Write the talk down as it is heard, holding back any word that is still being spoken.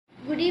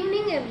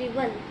evening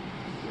everyone.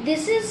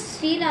 This is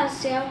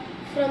Srilaasya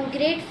from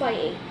grade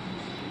 5A.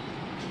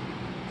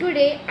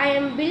 Today I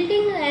am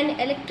building an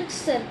electric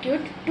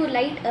circuit to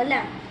light a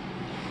lamp.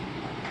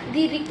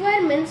 The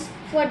requirements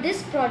for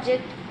this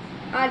project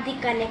are the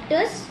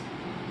connectors,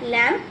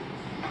 lamp,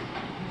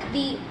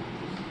 the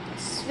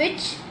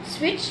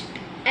switch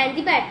and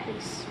the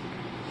batteries.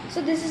 So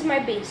this is my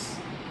base.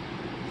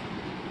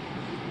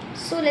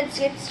 So let's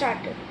get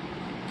started.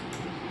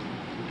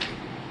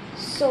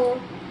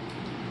 So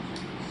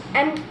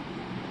I'm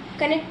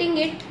connecting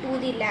it to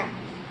the lamp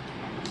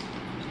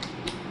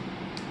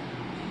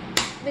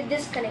with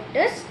this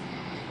connectors,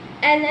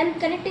 and I'm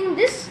connecting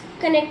this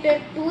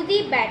connector to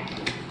the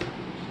battery.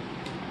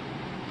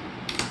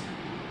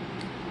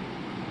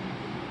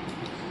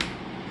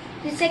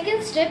 The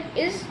second step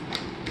is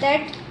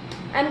that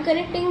I'm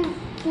connecting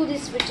to the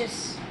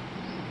switches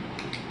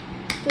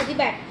to the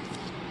battery.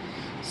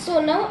 So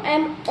now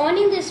I'm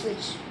oning the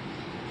switch.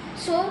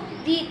 So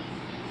the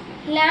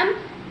lamp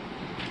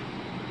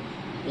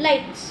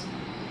lights.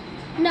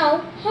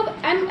 Now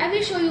I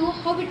will show you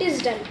how it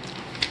is done.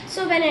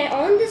 So when I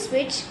on the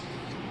switch,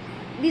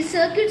 the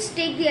circuits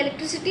take the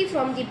electricity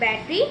from the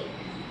battery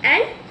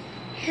and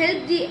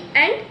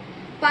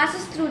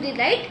passes through the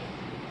light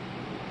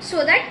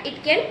so that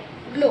it can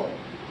glow.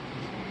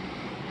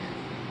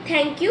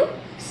 Thank you.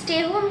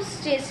 Stay home,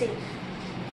 stay safe.